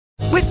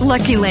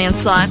Lucky Land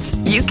Slots,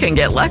 you can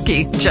get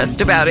lucky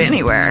just about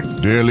anywhere.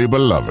 Dearly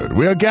beloved,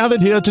 we are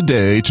gathered here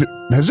today to...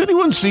 Has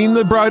anyone seen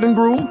the bride and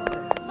groom?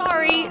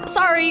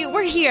 Sorry,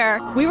 we're here.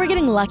 We were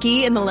getting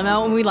lucky in the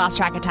limo and we lost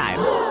track of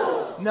time.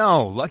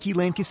 No, Lucky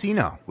Land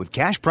Casino, with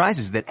cash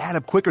prizes that add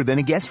up quicker than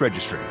a guest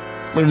registry.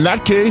 In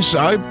that case,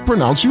 I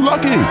pronounce you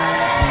lucky.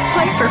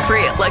 Play for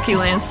free at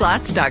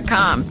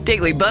LuckyLandSlots.com.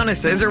 Daily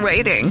bonuses are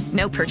waiting.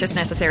 No purchase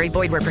necessary.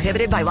 Void where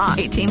prohibited by law.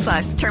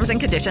 18+. Terms and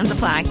conditions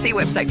apply. See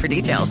website for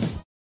details.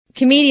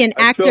 Comedian,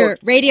 actor,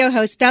 radio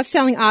host,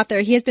 best-selling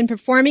author. He has been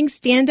performing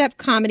stand-up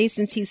comedy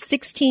since he's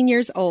 16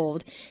 years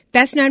old.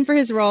 Best known for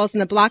his roles in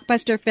the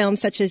blockbuster films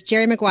such as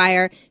Jerry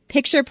Maguire,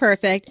 Picture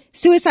Perfect,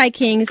 Suicide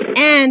Kings,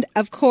 and,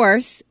 of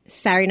course,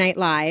 Saturday Night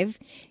Live.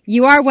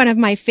 You are one of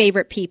my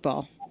favorite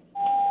people.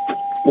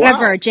 Wow,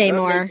 Ever, Jay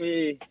Moore.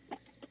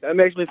 That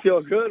makes me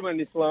feel good,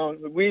 Wendy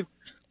Sloan.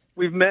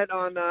 We've met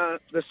on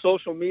the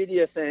social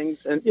media things,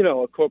 and, you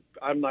know, of course,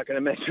 I'm not going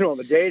to mention all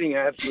the dating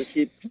apps we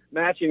keep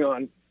matching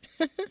on.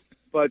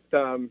 But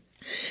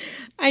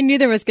I knew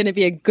there was going to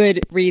be a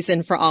good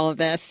reason for all of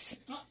this.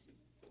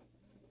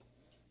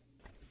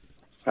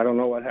 I don't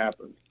know what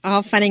happened.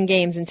 All fun and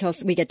games until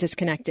we get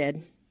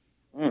disconnected.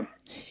 I'm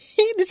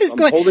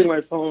going. holding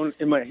my phone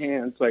in my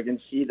hand so I can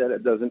see that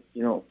it doesn't,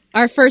 you know.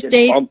 Our first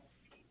date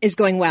is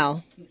going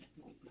well.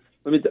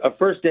 A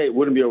first date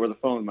wouldn't be over the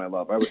phone, my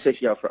love. I would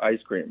take you out for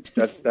ice cream.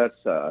 That's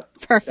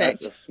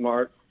perfect. That's a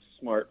smart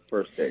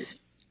first date.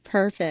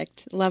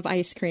 Perfect. Love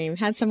ice cream.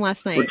 Had some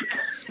last night.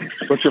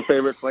 What's your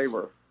favorite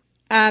flavor?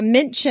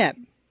 Mint chip.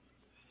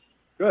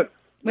 Good.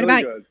 What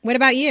Really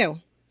about you?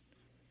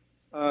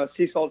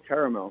 Sea salt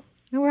caramel.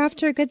 Oh, we're off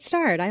to a good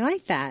start. I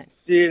like that.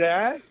 See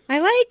that? I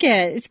like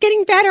it. It's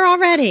getting better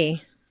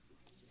already.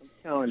 I'm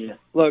telling you.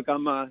 Look,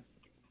 I'm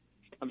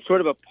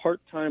sort of a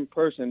part-time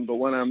person, but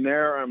when I'm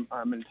there,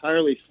 I'm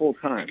entirely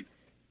full-time.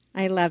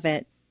 I love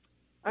it.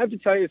 I have to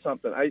tell you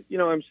something.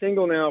 I'm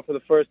single now for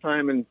the first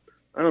time in,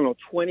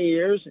 20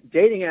 years.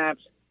 Dating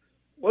apps,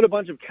 what a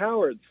bunch of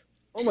cowards.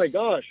 Oh, my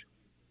gosh.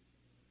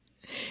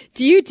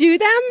 Do you do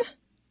them?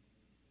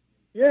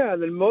 Yeah,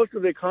 and then most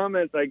of the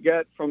comments I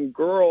get from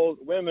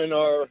women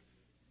are,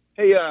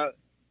 hey,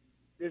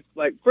 it's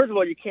like, first of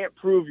all, you can't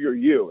prove you're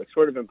you. It's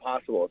sort of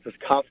impossible. It's this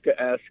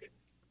Kafka-esque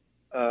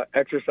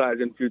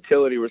exercise in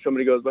futility where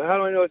somebody goes, but how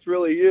do I know it's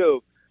really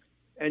you?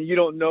 And you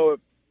don't know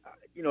if,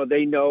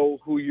 they know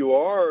who you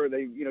are, or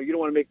you don't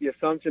want to make the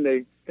assumption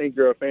they think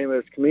you're a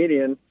famous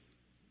comedian.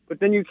 But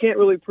then you can't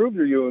really prove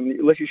you're you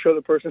unless you show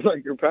the person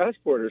like your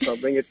passport or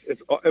something.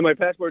 And my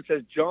passport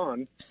says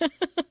John.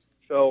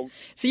 So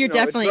you're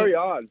definitely, it's very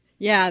odd.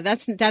 Yeah,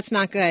 that's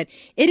not good.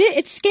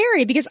 It's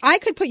scary because I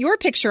could put your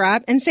picture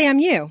up and say I'm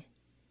you.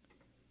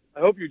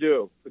 I hope you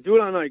do. But do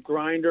it on like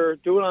Grindr.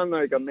 Do it on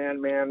like a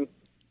man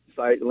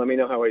site and let me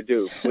know how I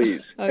do, please.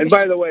 Okay. And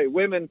by the way,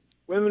 women,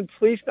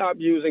 please stop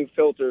using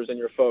filters in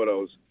your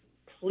photos.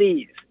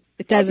 Please.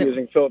 It doesn't. Stop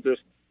using filters.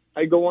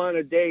 I go on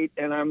a date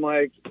and I'm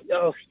like,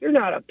 oh, you're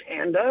not a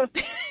panda.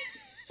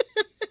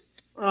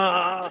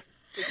 They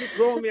keep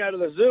throwing me out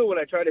of the zoo when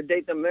I try to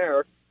date them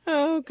there.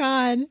 Oh,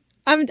 God.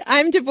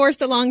 I'm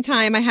divorced a long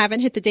time. I haven't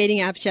hit the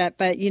dating apps yet,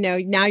 but,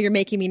 now you're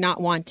making me not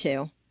want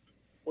to.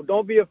 Well,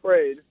 don't be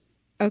afraid.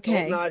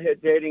 Okay. Don't not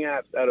hit dating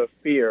apps out of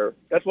fear.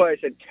 That's why I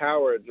said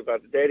cowards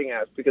about the dating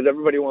apps, because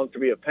everybody wants to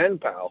be a pen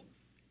pal.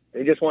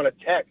 They just want to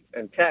text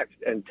and text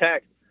and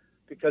text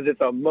because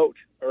it's a moat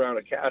around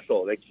a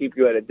castle. They keep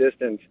you at a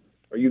distance,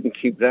 or you can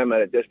keep them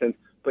at a distance,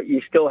 but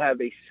you still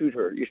have a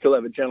suitor. You still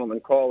have a gentleman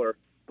caller,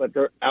 but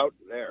they're out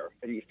there,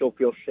 and you still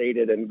feel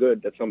sated and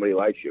good that somebody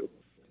likes you.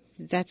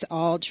 That's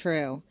all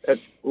true.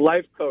 That's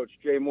Life Coach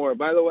Jay Moore.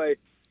 By the way,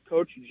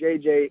 Coach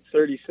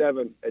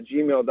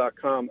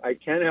JJ37@gmail.com. I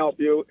can help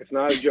you. It's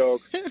not a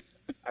joke.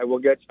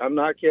 I'm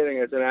not kidding.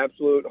 It's an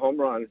absolute home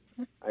run.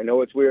 I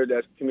know it's weird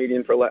as a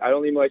comedian I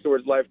don't even like the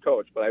words life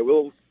coach, but I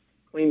will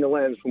clean the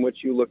lens from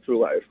which you look through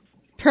life.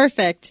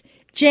 Perfect.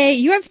 Jay,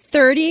 you have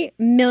 30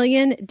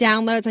 million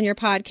downloads on your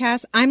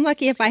podcast. I'm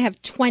lucky if I have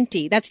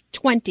 20. That's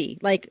 20,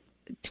 like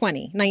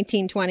 20,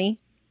 19, 20.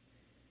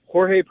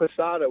 Jorge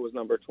Posada was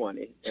number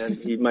 20, and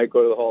he might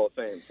go to the Hall of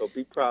Fame. So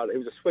be proud. He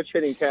was a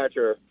switch-hitting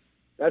catcher.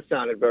 That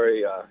sounded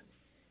very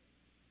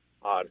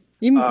odd.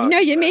 You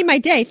made my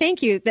day.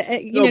 Thank you.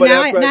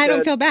 Now I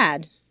don't feel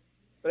bad.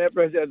 But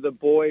after I said the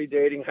boy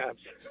dating apps,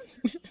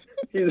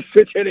 he's a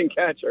switch-hitting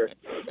catcher.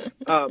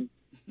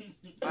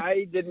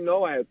 I didn't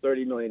know I had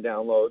 30 million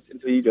downloads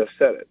until you just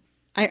said it.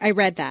 I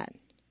read that.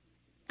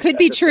 Could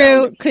be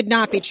true, could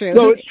not be true.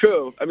 No, it's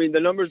true. I mean,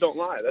 the numbers don't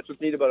lie. That's what's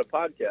neat about a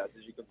podcast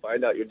is you can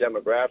find out your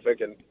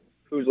demographic and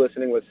who's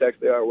listening, what sex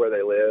they are, where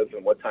they live,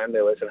 and what time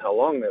they listen, how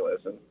long they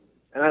listen.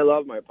 And I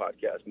love my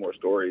podcast, More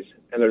Stories,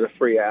 and there's a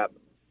free app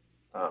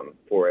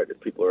for it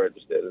if people are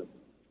interested. And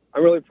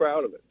I'm really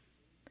proud of it.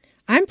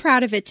 I'm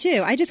proud of it,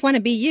 too. I just want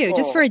to be you,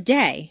 just for a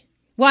day.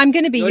 Well, I'm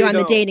going to be you on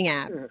the dating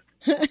app.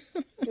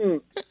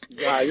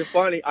 Yeah, you're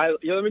funny.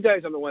 Let me tell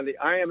you something, Wendy.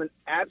 I am an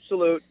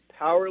absolute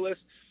powerless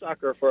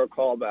sucker for a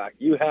callback.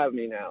 You have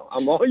me now.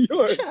 I'm all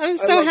yours. I'm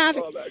so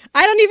happy.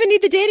 I don't even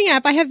need the dating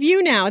app. I have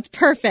you now. It's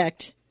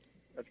perfect.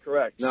 That's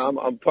Correct. No, I'm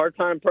a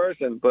part-time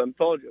person, but I'm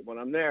told you, when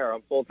I'm there,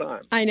 I'm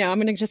full-time. I know. I'm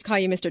going to just call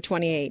you Mr.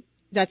 28.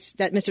 That's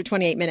Mr.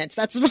 28 minutes.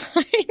 That's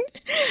fine.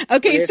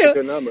 Okay,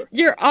 so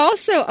you're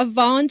also a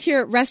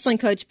volunteer wrestling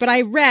coach, but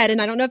I read,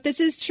 and I don't know if this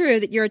is true,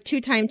 that you're a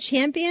 2-time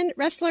champion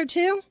wrestler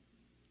too?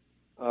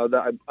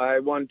 I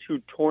won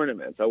 2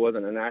 tournaments. I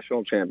wasn't a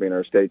national champion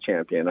or a state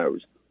champion. I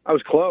was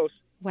close.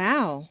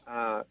 Wow.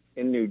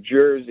 In New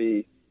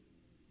Jersey,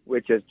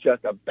 which is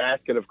just a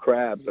basket of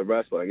crabs of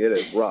wrestling. It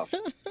is rough.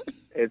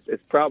 It's the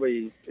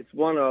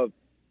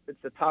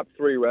top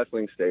 3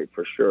 wrestling state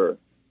for sure.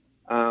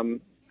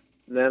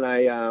 Then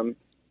I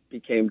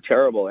became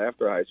terrible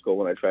after high school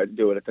when I tried to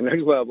do it at the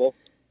next level,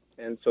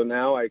 and so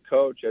now I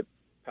coach at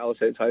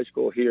Palisades High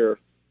School here,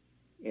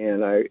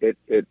 and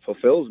it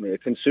fulfills me.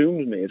 It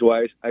consumes me. It's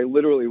why I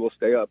literally will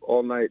stay up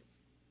all night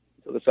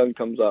until the sun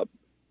comes up,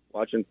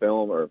 watching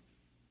film or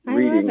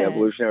reading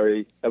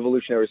evolutionary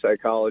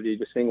psychology,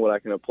 just seeing what I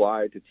can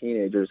apply to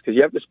teenagers. Because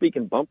you have to speak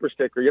in bumper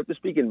sticker, you have to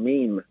speak in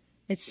meme.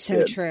 It's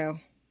so true.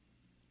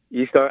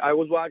 Yesterday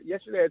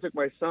I took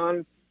my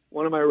son,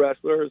 one of my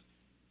wrestlers,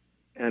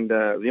 and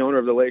the owner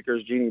of the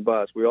Lakers, Jeannie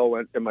Buss. We all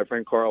went, and my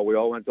friend Carl. We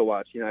all went to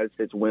watch United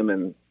States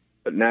women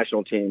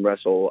national team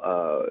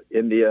wrestle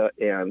India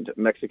and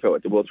Mexico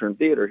at the Wiltern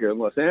Theater here in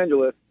Los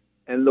Angeles.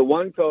 And the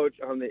one coach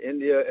on the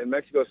India and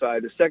Mexico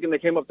side, the second they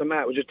came up the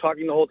mat, was just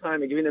talking the whole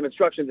time and giving them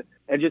instructions.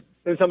 And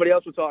then somebody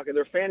else was talking.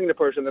 They're fanning the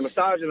person. They're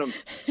massaging them.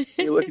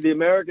 You look at the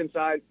American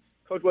side,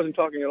 coach wasn't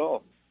talking at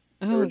all.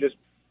 Oh.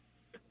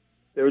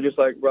 They were just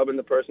like rubbing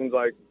the person's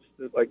like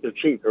their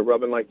cheek or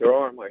rubbing like their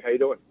arm. Like, how you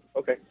doing?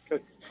 Okay,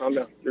 good. Calm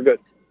down. You're good.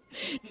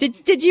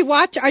 Did you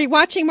watch? Are you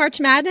watching March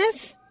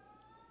Madness?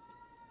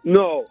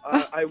 No,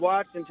 I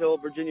watched until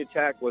Virginia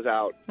Tech was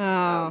out.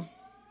 Oh.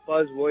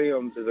 Buzz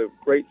Williams is a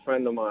great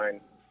friend of mine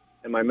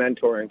and my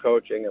mentor in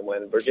coaching. And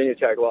when Virginia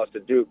Tech lost to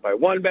Duke by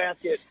 1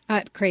 basket.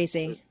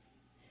 Crazy.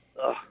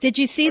 Did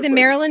you see the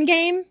Maryland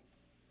game?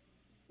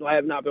 No, I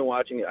have not been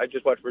watching it. I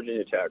just watched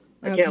Virginia Tech.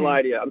 I can't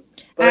lie to you.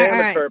 But I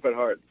am a Terp at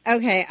heart.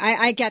 Okay,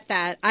 I get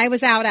that. I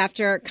was out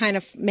after kind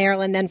of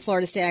Maryland, then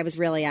Florida State. I was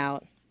really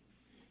out.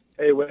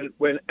 Hey,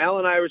 when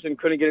Allen Iverson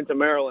couldn't get into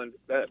Maryland,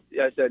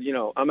 I said,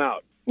 I'm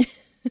out.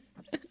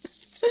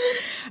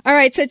 All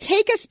right, so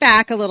take us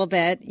back a little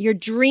bit. Your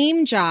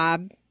dream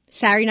job,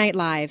 Saturday Night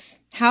Live.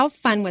 How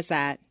fun was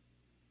that?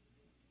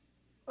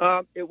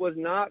 It was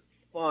not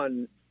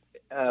fun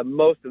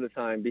most of the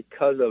time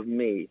because of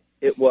me.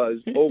 It was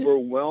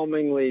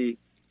overwhelmingly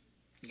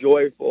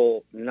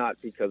joyful,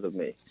 not because of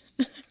me.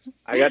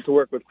 I got to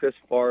work with Chris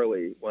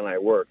Farley when I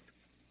worked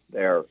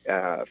there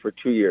for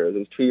 2 years. It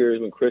was 2 years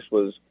when Chris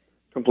was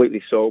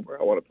completely sober.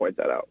 I want to point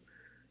that out.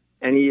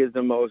 And he is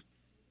the most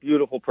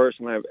beautiful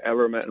person I've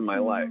ever met in my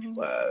life,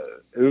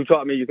 who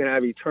taught me you can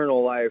have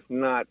eternal life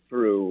not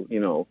through,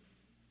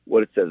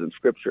 what it says in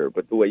Scripture,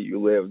 but the way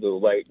you live, the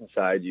light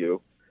inside you.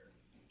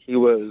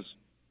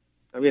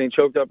 I'm getting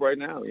choked up right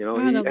now,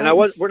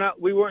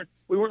 we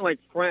weren't like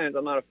friends.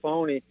 I'm not a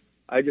phony.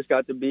 I just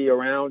got to be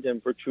around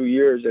him for 2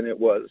 years, and it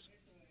was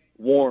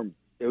warm.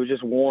 It was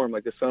just warm,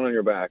 like the sun on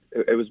your back.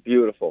 It was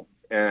beautiful.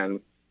 And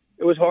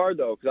it was hard,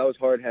 though, because I was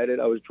hard-headed.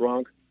 I was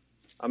drunk.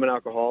 I'm an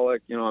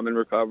alcoholic. I'm in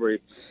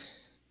recovery.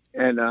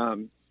 And I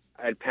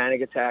had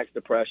panic attacks,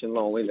 depression,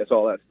 loneliness,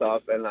 all that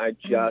stuff. And I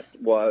just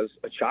was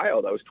a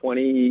child. I was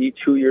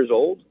 22 years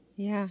old.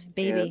 Yeah,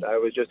 baby. And I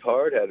was just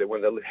hard-headed.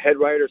 When the head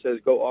writer says,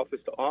 go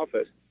office to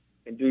office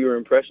and do your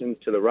impressions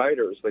to the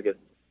writers, I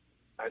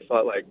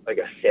thought like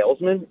a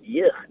salesman?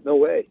 Yeah, no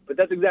way. But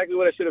that's exactly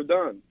what I should have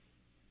done.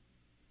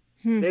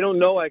 They don't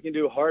know I can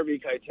do Harvey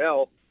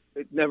Keitel.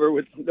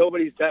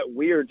 Nobody's that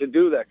weird to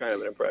do that kind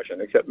of an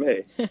impression except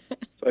me.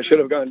 So I should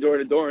have gone door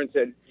to door and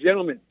said,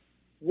 gentlemen,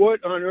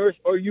 what on earth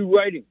are you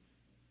writing?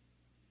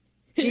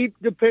 Keep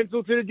the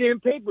pencil to the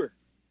damn paper.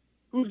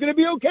 Who's going to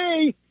be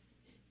okay?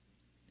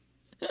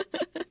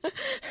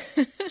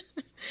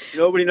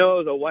 Nobody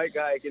knows a white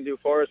guy can do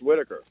Forrest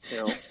Whitaker,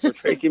 or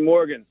Tracy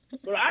Morgan.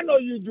 But I know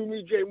you do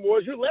me, Jay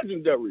Moore. You're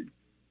legendary.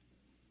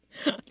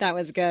 That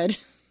was good.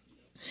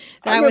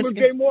 I remember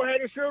Jay Moore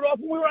had his shirt off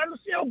when we were on the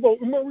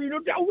sailboat in Marina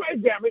Del Rey,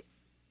 damn it.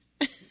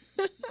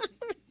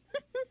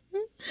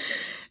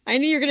 I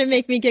knew you were going to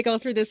make me giggle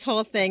through this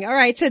whole thing. All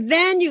right, so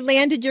then you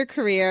landed your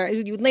career.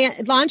 You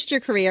launched your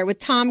career with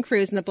Tom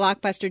Cruise in the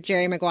blockbuster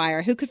Jerry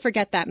Maguire. Who could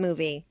forget that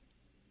movie?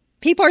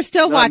 People are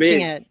still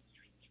watching it.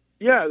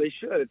 Yeah, they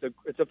should.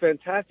 It's a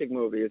fantastic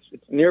movie. It's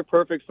near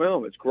perfect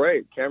film. It's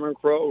great. Cameron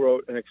Crowe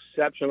wrote an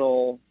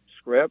exceptional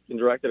script and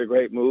directed a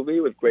great movie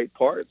with great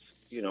parts,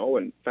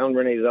 and found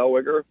Renee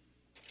Zellweger.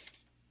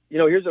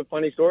 Here's a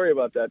funny story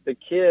about that. The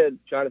kid,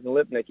 Jonathan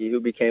Lipnicki, who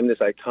became this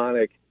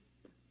iconic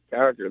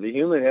character, the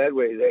human head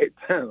weighs 8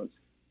 pounds.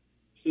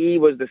 He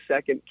was the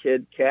second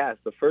kid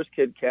cast. The first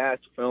kid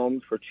cast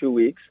filmed for 2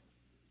 weeks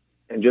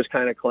and just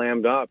kind of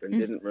clammed up and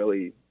didn't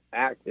really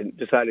act and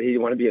decided he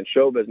didn't want to be in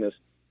show business.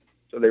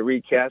 So they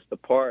recast the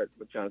part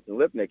with Jonathan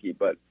Lipnicki.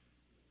 But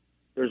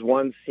there's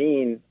one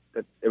scene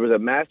that it was a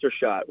master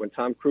shot when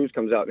Tom Cruise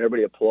comes out and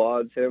everybody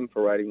applauds him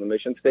for writing the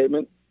mission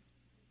statement.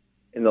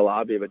 in the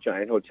lobby of a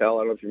giant hotel.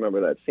 I don't know if you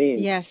remember that scene.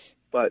 Yes.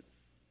 But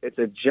it's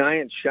a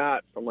giant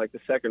shot from like the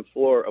second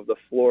floor of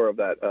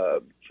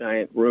that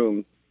giant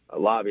room,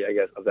 lobby, I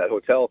guess, of that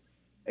hotel.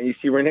 And you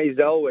see Renee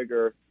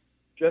Zellweger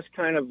just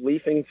kind of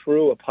leafing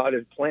through a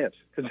potted plant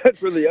because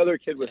that's where the other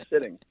kid was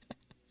sitting.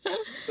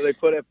 So they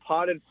put a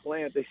potted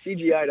plant, they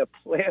CGI'd a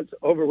plant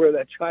over where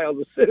that child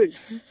was sitting.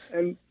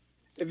 And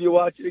if you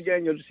watch it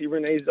again, you'll just see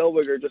Renee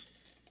Zellweger just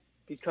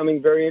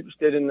becoming very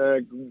interested in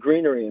the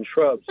greenery and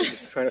shrubs, and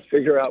just trying to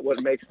figure out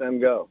what makes them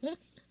go.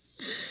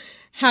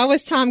 How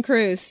was Tom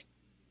Cruise?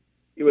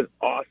 He was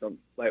awesome.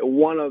 Like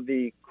one of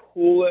the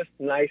coolest,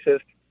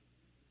 nicest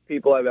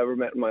people I've ever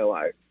met in my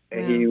life.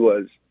 And he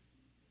was,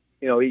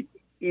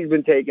 he's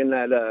been taking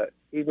that,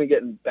 he's been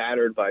getting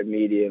battered by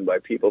media and by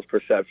people's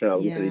perception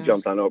of him because he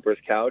jumped on Oprah's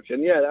couch.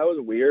 And that was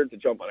weird to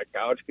jump on a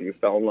couch because you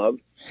fell in love.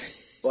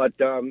 But,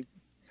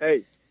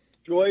 hey,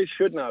 joy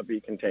should not be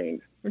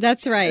contained.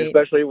 That's right.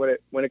 Especially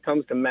when it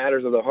comes to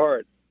matters of the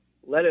heart.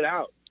 Let it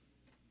out.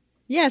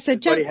 Yeah, so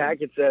Buddy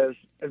Hackett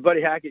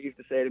used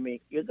to say to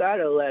me, you got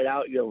to let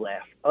out your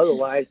laugh.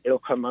 Otherwise, it'll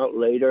come out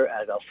later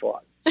as a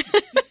thought.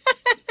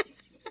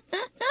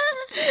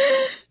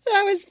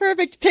 That was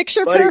perfect.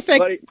 Picture perfect.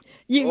 Buddy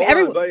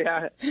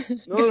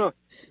Hackett. No.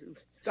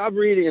 Stop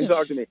reading and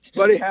talk to me.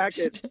 Buddy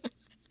Hackett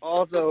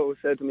also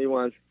said to me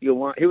once, he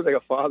was like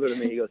a father to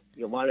me. He goes,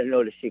 you want to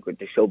know the secret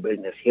to show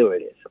business? Here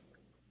it is.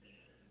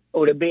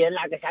 Oh, to be in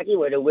Nagasaki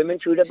where the women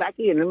chew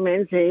tobacco and the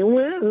men say,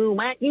 woo,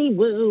 wacky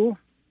woo.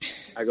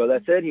 I go,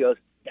 that's it? He goes,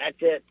 that's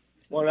it.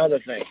 One other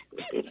thing.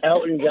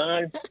 Elton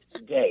John,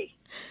 gay.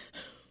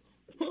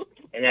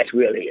 And that's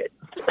really it.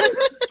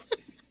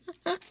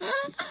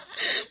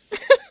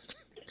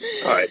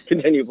 All right,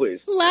 continue,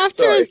 please.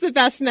 Laughter is the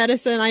best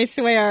medicine, I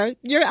swear.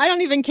 I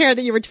don't even care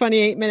that you were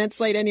 28 minutes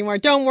late anymore.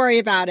 Don't worry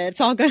about it.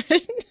 It's all good.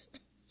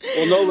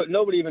 Well,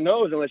 nobody even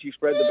knows unless you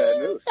spread the bad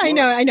news. I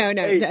know.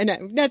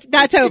 Hey,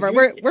 that's over.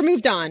 We're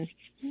moved on.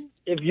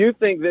 If you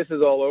think this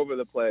is all over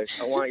the place,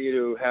 I want you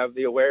to have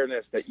the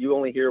awareness that you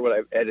only hear what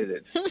I've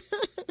edited.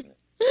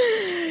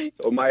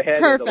 So my head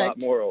is a lot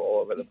more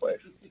all over the place.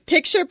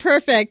 Picture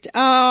perfect.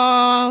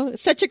 Oh,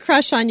 such a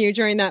crush on you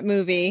during that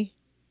movie.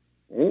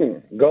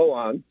 Go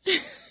on.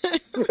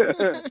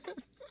 That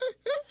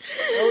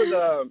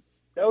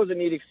was a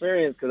neat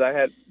experience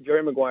because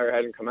Jerry Maguire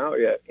hadn't come out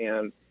yet,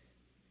 and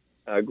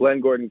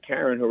Glenn Gordon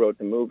Caron, who wrote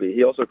the movie,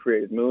 he also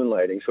created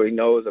Moonlighting, so he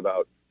knows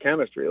about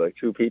chemistry, like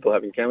two people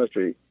having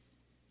chemistry.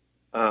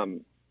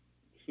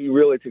 He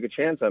really took a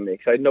chance on me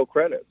because I had no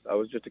credits. I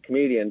was just a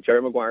comedian.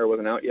 Jerry Maguire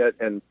wasn't out yet,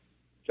 and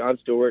Jon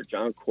Stewart,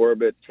 John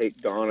Corbett, Tate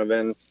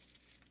Donovan,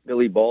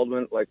 Billy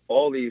Baldwin, like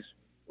all these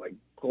like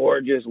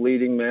gorgeous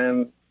leading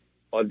men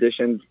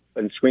auditioned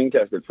and screen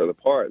tested for the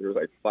part. There was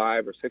like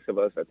 5 or 6 of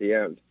us at the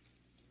end.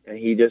 And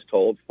he just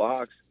told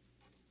Fox,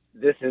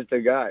 this is the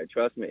guy,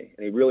 trust me.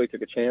 And he really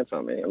took a chance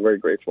on me. I'm very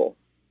grateful.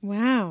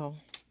 Wow.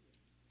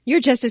 You're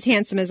just as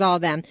handsome as all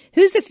of them.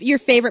 Who's your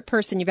favorite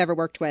person you've ever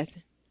worked with?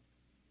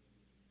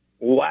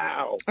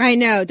 Wow. I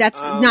know. That's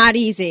not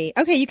easy.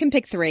 Okay, you can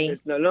pick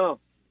 3. No.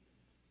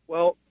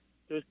 Well,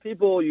 there's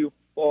people you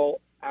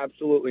fall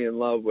absolutely in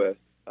love with.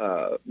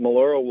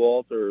 Melora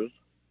Walters,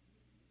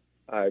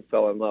 I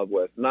fell in love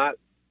with. Not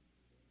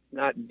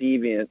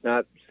deviant,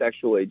 not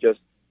sexually, just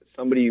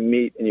somebody you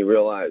meet and you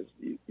realize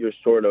you're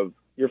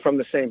from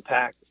the same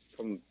pack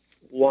from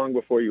long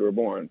before you were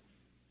born.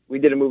 We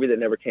did a movie that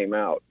never came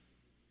out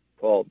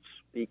called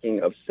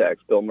Speaking of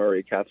Sex. Bill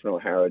Murray, Catherine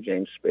O'Hara,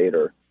 James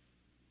Spader.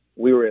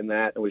 We were in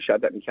that, and we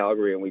shot that in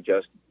Calgary, and we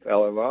just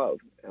fell in love.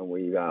 And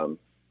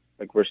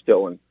we're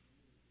still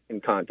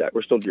in contact.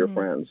 We're still dear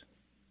friends.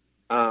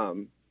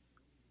 Al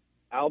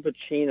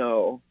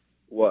Pacino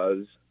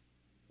was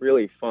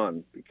really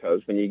fun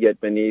because when you get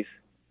beneath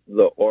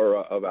the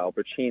aura of Al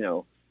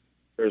Pacino,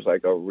 there's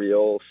like a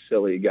real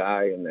silly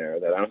guy in there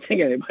that I don't think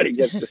anybody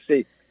gets to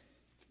see.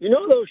 You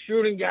know those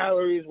shooting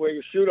galleries where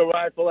you shoot a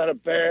rifle at a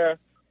bear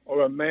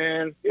or a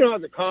man,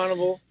 at the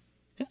carnival?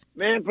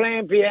 Man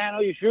playing piano,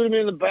 you shoot him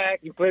in the back,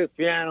 he plays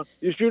piano.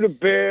 You shoot a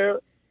bear,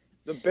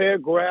 the bear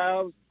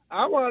growls.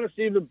 I want to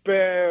see the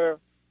bear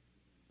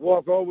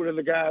walk over to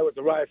the guy with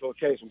the rifle,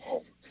 chase him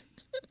home.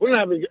 Wouldn't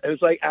that be?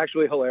 It's like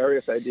actually a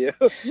hilarious idea.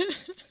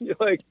 You're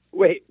like,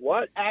 wait,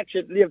 what?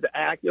 Action? You have to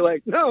act. You're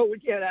like, no, we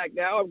can't act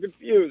now. I'm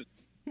confused.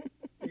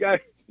 The guy,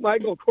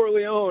 Michael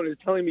Corleone, is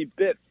telling me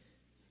bits.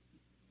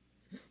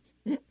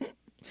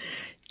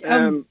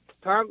 Tom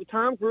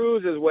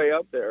Cruise is way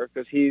up there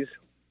because he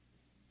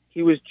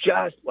was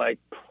just like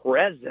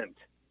present.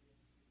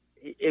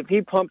 If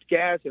he pumped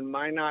gas in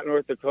Minot,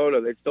 North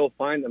Dakota, they'd still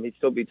find him. He'd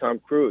still be Tom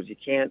Cruise. You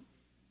can't,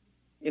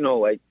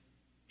 like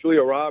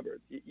Julia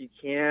Roberts. You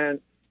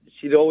can't.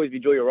 She'd always be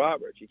Julia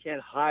Roberts. You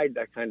can't hide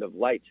that kind of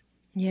light.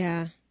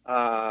 Yeah.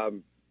 But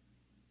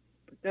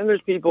then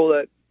there's people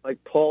that,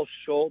 like Paul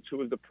Schultz, who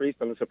was the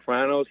priest on The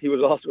Sopranos. He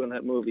was also in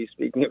that movie,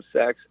 Speaking of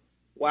Sex.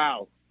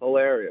 Wow.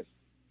 Hilarious.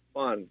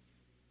 Fun.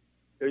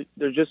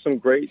 There's just some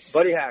great...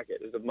 Buddy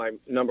Hackett is my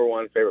number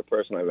one favorite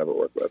person I've ever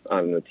worked with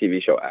on the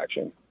TV show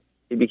Action.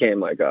 He became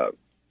like a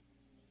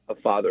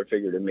a father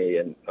figure to me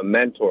and a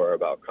mentor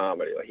about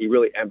comedy. Like, he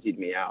really emptied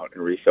me out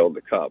and refilled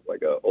the cup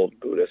like an old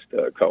Buddhist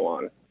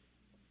koan.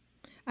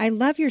 I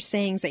love your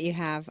sayings that you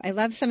have. I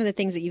love some of the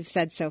things that you've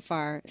said so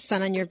far.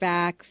 Sun on your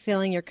back,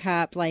 filling your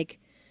cup, like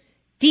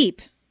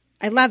deep.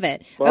 I love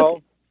it. Well,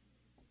 okay.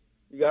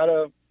 You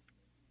gotta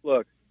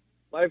look.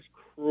 Life's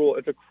cruel.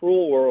 It's a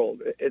cruel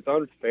world. It's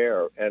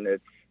unfair, and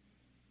it's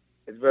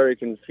very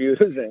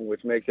confusing,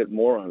 which makes it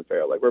more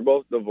unfair. Like, we're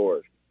both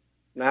divorced.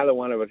 Neither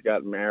one of us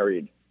got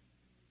married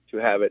to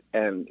have it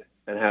end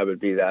and have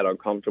it be that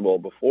uncomfortable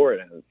before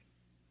it ends.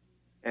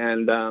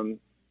 And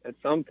at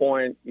some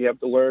point, you have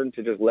to learn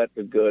to just let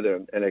the good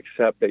and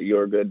accept that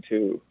you're good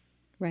too.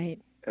 Right.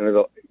 And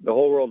the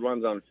whole world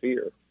runs on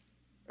fear.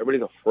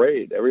 Everybody's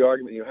afraid. Every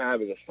argument you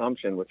have is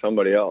assumption with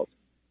somebody else.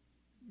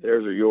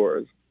 Theirs or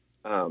yours.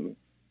 And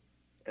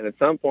at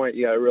some point,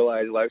 you got to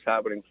realize life's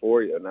happening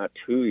for you, not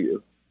to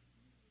you.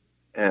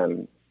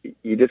 And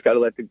you just got to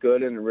let the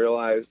good in and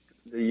realize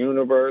the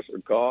universe or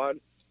God,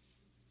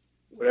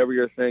 whatever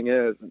your thing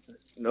is,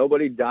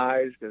 nobody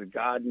dies because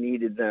God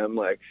needed them.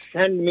 Like,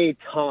 send me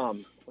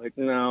Tom. Like,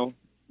 no,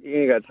 you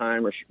ain't got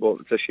time. Well,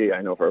 it's a she,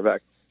 I know for a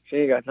fact. She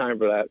ain't got time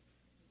for that.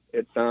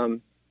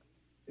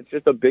 It's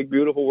just a big,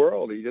 beautiful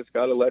world. You just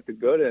got to let the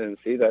good in and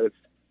see that it's,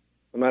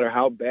 no matter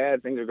how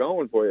bad things are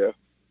going for you,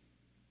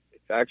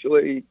 it's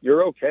actually,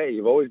 you're okay.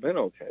 You've always been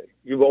okay.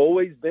 You've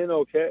always been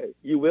okay.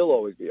 You will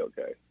always be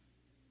okay.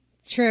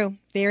 True.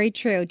 Very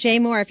true. Jay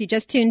Mohr, if you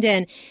just tuned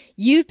in,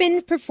 you've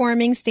been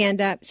performing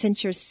stand-up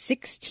since you're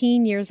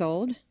 16 years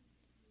old?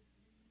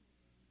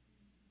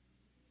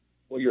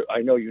 Well,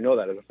 I know you know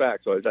that as a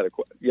fact, so is that a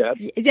yes?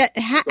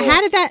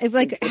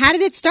 How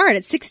did it start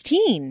at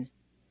 16?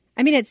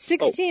 I mean, at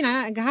 16,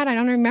 I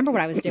don't remember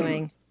what I was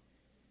doing.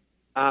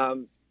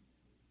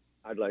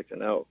 I'd like to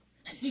know.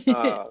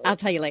 I'll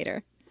tell you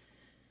later.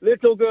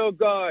 Little girl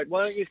guard,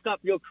 why don't you stop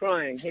your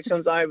crying? Here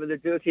comes Ivor, the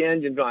dirty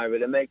engine driver,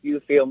 to make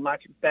you feel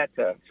much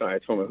better. Sorry,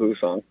 it's from a Who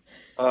song.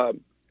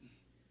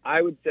 I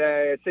would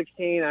say at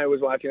 16, I was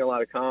watching a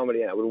lot of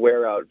comedy, and I would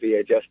wear out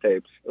VHS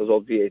tapes, those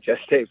old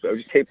VHS tapes. I would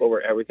just tape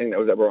over everything that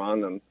was ever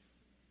on them.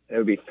 And it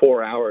would be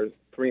 4 hours,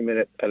 3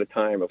 minutes at a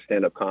time of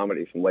stand-up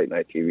comedy from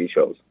late-night TV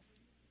shows.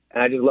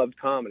 And I just loved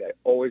comedy. I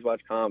always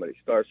watched comedy.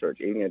 Star Search,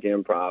 Eating at the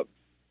Improv.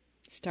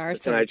 Star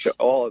Search. Tonight Show,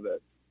 all of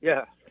it.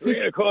 Yeah, 3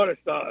 1/4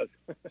 stars.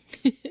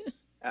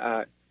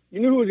 You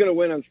knew who was going to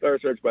win on Star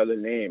Search by the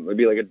name. It would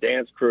be like a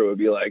dance crew. It would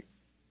be like,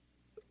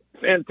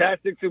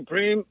 Fantastic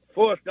Supreme,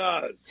 4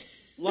 stars.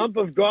 Lump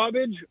of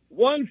garbage,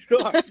 1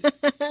 star.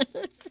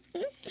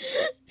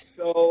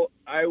 So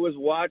I was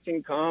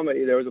watching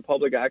comedy. There was a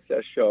public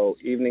access show,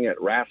 Evening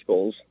at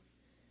Rascals.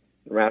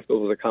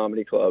 Rascals was a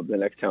comedy club the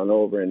next town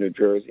over in New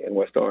Jersey, in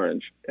West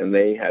Orange. And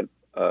they had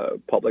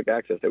public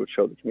access. They would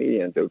show the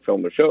comedians. They would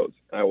film the shows.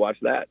 And I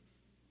watched that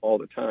all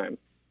the time.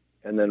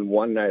 And then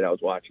one night I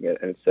was watching it,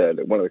 and it said,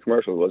 one of the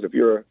commercials was, if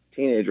you're a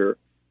teenager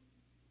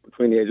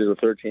between the ages of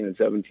 13 and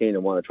 17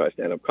 and want to try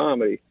stand-up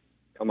comedy,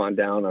 come on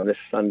down on this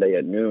Sunday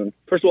at noon.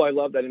 First of all, I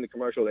love that in the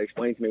commercial they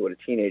explain to me what a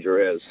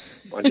teenager is.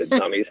 Bunch of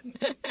dummies.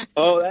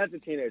 Oh, that's a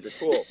teenager.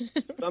 Cool.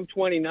 So I'm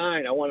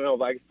 29. I want to know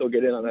if I can still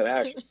get in on that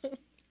action.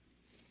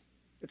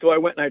 And so I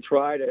went and I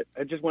tried it.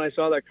 And just when I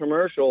saw that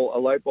commercial, a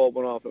light bulb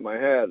went off in my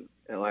head.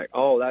 And like,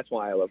 oh, that's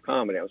why I love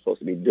comedy. I'm supposed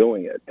to be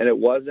doing it. And it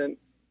wasn't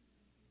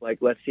like,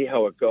 let's see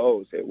how it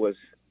goes. It was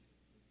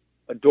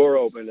a door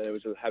opened, and it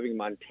was just having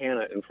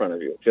Montana in front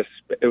of you.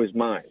 It was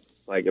mine.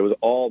 Like, it was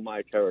all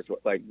my territory.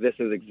 Like, this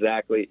is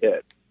exactly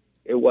it.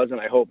 It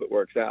wasn't, I hope it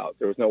works out.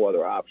 There was no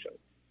other option.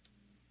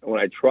 And when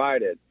I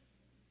tried it,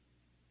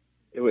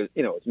 it was,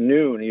 it's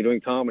noon, and you're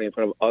doing comedy in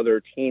front of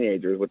other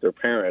teenagers with their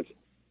parents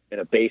in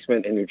a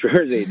basement in New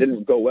Jersey. It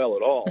didn't go well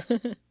at all.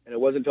 And it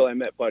wasn't until I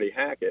met Buddy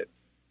Hackett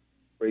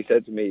where he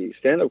said to me,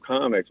 stand-up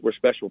comics, we're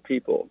special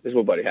people. This is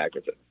what Buddy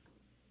Hackett said.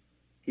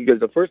 He goes,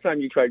 the first time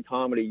you tried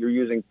comedy, you're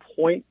using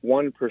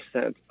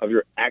 0.1% of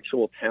your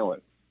actual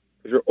talent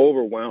because you're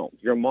overwhelmed.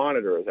 Your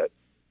monitor is at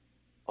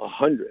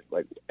 100.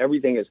 Like,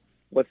 everything is,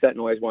 what's that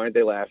noise? Why aren't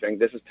they laughing?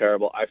 This is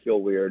terrible. I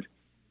feel weird.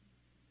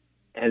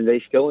 And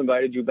they still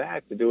invited you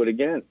back to do it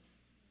again.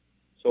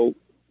 So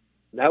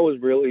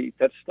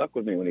that stuck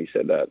with me when he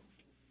said that.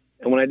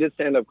 And when I did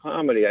stand-up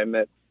comedy, I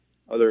met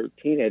other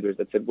teenagers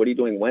that said, what are you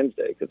doing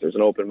Wednesday? Because there's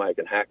an open mic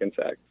in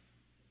Hackensack,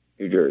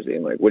 New Jersey.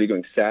 And like, what are you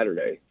doing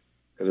Saturday?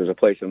 Because there's a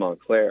place in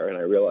Montclair. And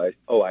I realized,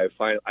 I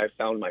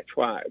found my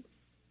tribe.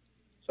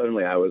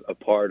 Suddenly I was a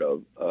part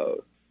of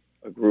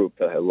a group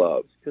that I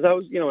loved. Because I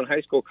was, in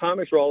high school,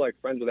 comics were all like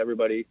friends with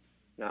everybody,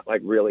 not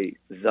like really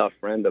the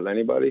friend of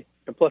anybody.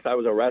 And plus I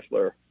was a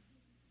wrestler.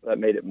 That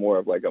made it more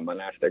of like a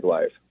monastic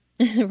life.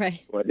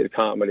 Right. When I did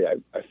comedy,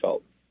 I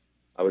felt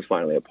I was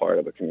finally a part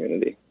of a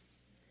community.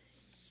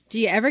 Do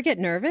you ever get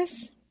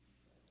nervous?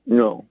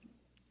 No.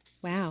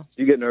 Wow.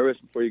 Do you get nervous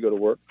before you go to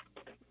work?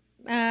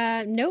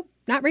 Nope,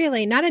 not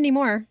really. Not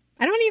anymore.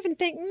 I don't even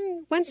think,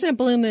 once in a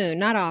blue moon,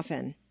 not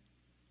often.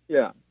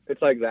 Yeah,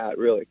 it's like that,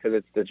 really, because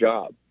it's the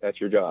job. That's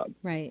your job.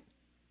 Right.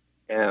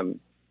 And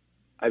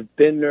I've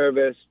been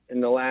nervous in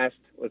the last,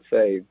 let's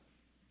say,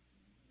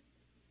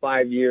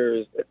 5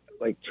 years.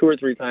 like 2 or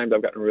 3 times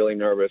I've gotten really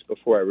nervous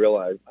before I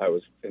realized I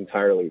was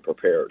entirely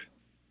prepared,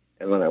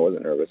 and then I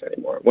wasn't nervous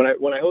anymore. When I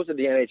hosted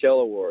the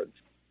NHL Awards,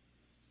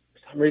 for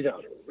some reason I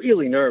was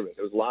really nervous.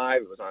 It was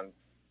live. It was on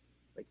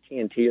like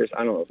TNT or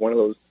I don't know. It was one of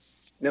those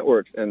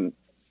networks, and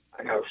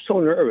I was so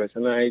nervous.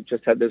 And then I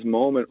just had this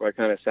moment where I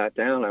kind of sat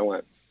down. I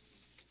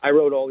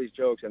wrote all these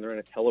jokes, and they're in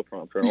a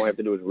teleprompter, and all I have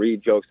to do is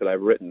read jokes that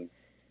I've written.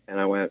 And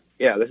I went,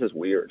 yeah, this is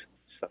weird.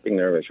 Stop being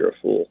nervous. You're a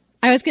fool.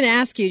 I was going to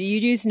ask you, do you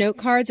use note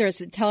cards, or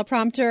is it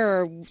teleprompter,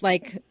 or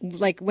like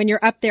when you're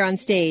up there on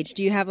stage,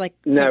 do you have like...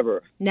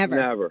 Never.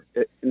 Never?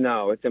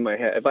 No, it's in my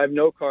head. If I have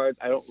note cards,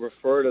 I don't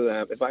refer to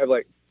them. If I have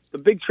like... The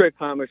big trick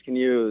comics can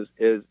use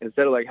is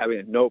instead of like having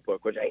a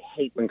notebook, which I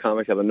hate when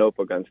comics have a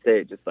notebook on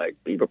stage, it's like,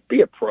 be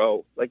a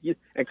pro. Like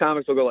and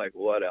comics will go like,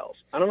 what else?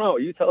 I don't know.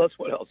 You tell us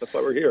what else. That's why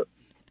we're here.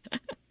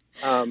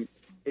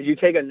 If you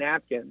take a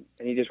napkin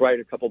and you just write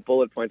a couple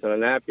bullet points on a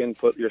napkin,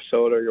 put your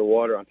soda or your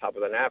water on top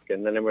of the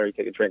napkin, then whenever you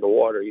take a drink of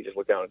water, you just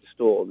look down at the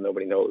stool and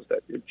nobody knows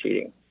that you're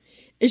cheating.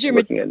 You're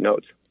looking at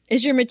notes.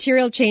 Is your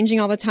material changing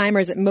all the time,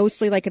 or is it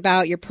mostly like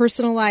about your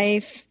personal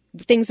life,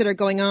 things that are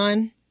going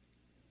on?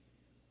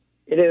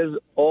 It is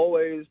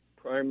always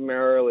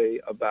primarily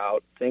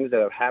about things that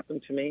have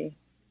happened to me,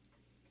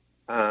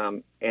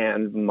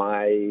 and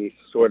my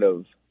sort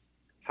of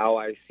how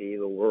I see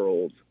the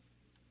world.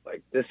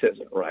 Like, this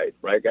isn't right,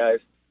 guys?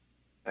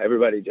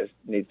 Everybody just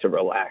needs to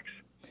relax.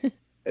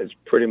 It's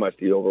pretty much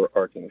the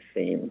overarching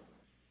theme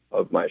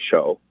of my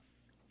show.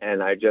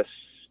 And I just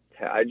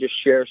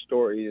share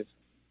stories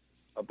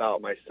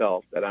about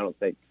myself that I don't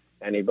think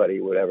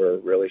anybody would ever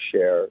really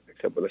share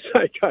except with a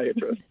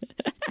psychiatrist.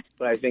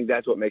 But I think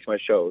that's what makes my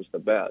shows the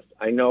best.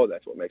 I know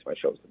that's what makes my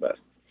shows the best.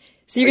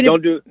 So you're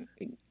going to...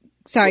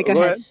 Sorry, go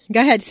ahead.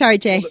 Go ahead. Sorry,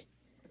 Jay.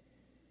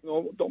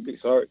 No, don't be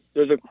sorry.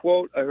 There's a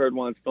quote I heard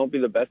once, don't be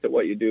the best at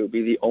what you do,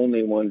 be the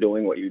only one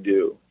doing what you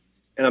do.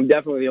 And I'm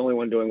definitely the only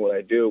one doing what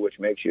I do, which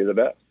makes you the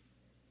best.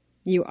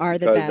 You are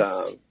the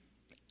best.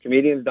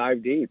 Comedians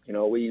dive deep. You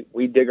know,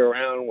 we dig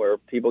around where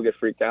people get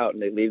freaked out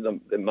and they leave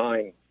them in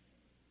mind.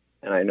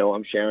 And I know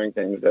I'm sharing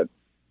things that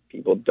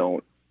people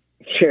don't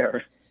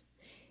share.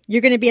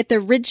 You're going to be at the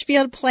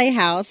Ridgefield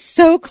Playhouse,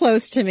 so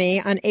close to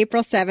me, on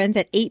April 7th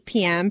at 8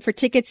 p.m. For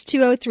tickets,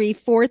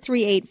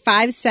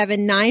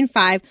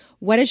 203-438-5795.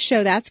 What a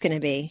show that's going to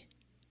be.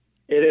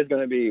 It is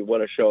going to be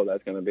what a show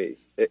that's going to be.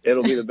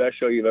 It'll be the best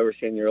show you've ever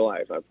seen in your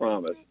life, I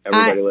promise.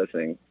 Everybody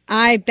listening.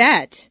 I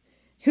bet.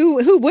 Who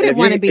wouldn't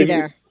want to be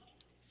there?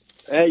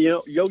 Hey, you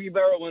know, Yogi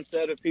Berra once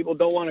said, if people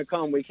don't want to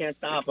come, we can't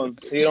stop them.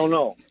 So you don't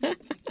know.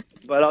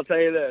 But I'll tell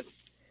you this.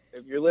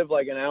 If you live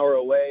like an hour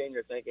away and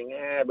you're thinking,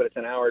 but it's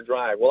an hour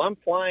drive. Well, I'm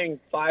flying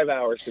 5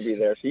 hours to be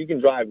there, so you can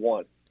drive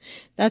 1.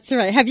 That's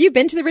right. Have you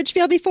been to the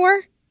Ridgefield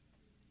before?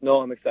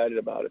 No, I'm excited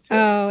about it, too.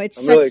 Oh, I'm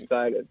really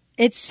excited.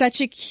 It's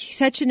such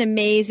an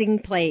amazing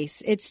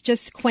place. It's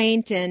just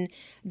quaint, and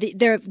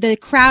the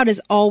crowd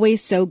is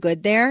always so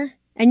good there.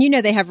 And you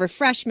know they have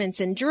refreshments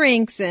and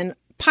drinks and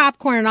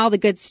popcorn and all the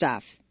good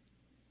stuff.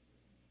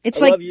 I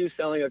love you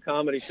selling a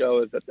comedy show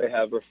is that they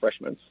have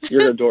refreshments.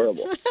 You're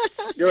adorable.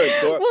 You're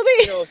adorable.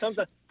 Well,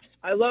 sometimes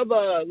I love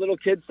little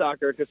kid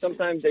soccer because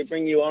sometimes they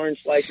bring you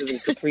orange slices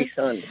and Capri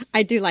Sun.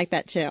 I do like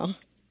that too.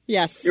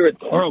 Yes. You're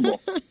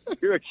adorable.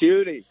 You're a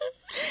cutie.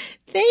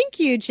 Thank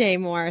you, Jay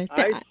Mohr.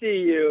 I see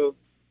you.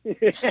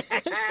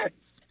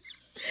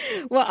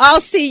 Well,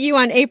 I'll see you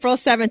on April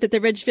 7th at the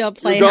Ridgefield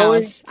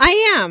Playhouse.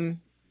 I am.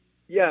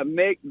 Yeah,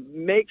 make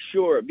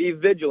sure. Be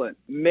vigilant.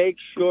 Make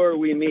sure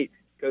we meet.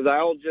 Because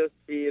I'll just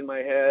be in my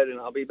head and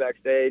I'll be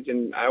backstage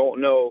and I won't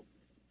know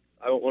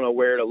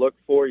where to look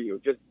for you.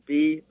 Just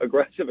be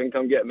aggressive and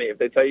come get me. If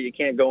they tell you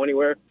can't go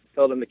anywhere,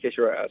 tell them to kiss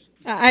your ass.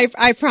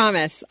 I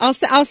promise. I'll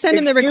send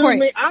them the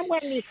recording. Excuse me, I'm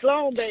Wendy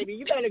Sloan, baby.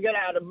 You better get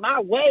out of my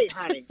way,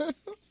 honey.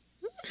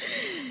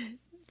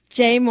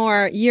 Jay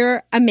Mohr,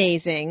 you're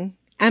amazing.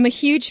 I'm a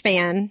huge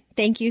fan.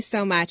 Thank you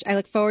so much. I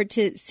look forward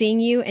to seeing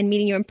you and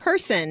meeting you in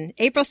person.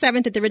 April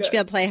 7th at the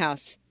Ridgefield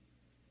Playhouse.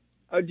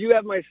 Do you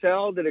have my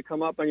cell? Did it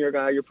come up on your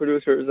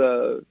producer's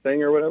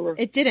thing or whatever?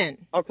 It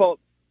didn't. I'll call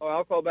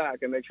back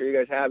and make sure you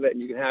guys have it,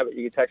 and you can have it.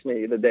 You can text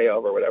me the day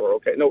of or whatever.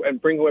 Okay. No, and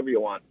bring whoever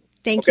you want.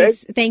 Thank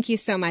you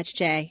so much,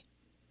 Jay.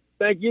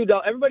 Thank you,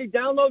 everybody.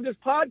 Download this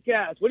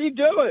podcast. What are you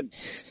doing?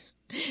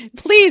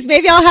 Please,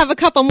 maybe I'll have a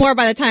couple more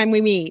by the time we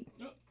meet.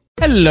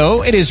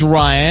 Hello, it is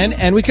Ryan,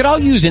 and we could all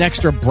use an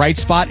extra bright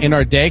spot in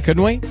our day,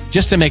 couldn't we?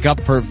 Just to make up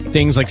for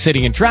things like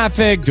sitting in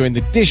traffic, doing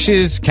the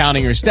dishes,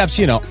 counting your steps,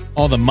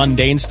 all the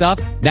mundane stuff.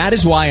 That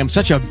is why I'm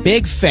such a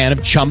big fan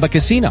of Chumba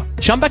Casino.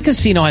 Chumba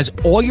Casino has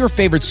all your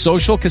favorite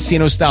social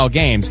casino-style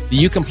games that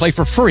you can play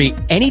for free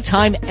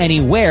anytime,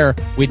 anywhere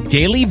with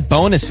daily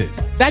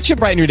bonuses. That should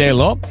brighten your day a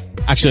little.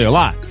 Actually, a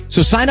lot.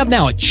 So sign up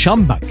now at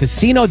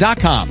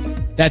ChumbaCasino.com.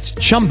 That's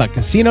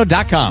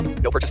ChumbaCasino.com.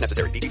 No purchase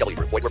necessary. VGW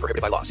Group. Void where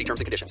prohibited by law. See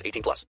terms and conditions. 18+.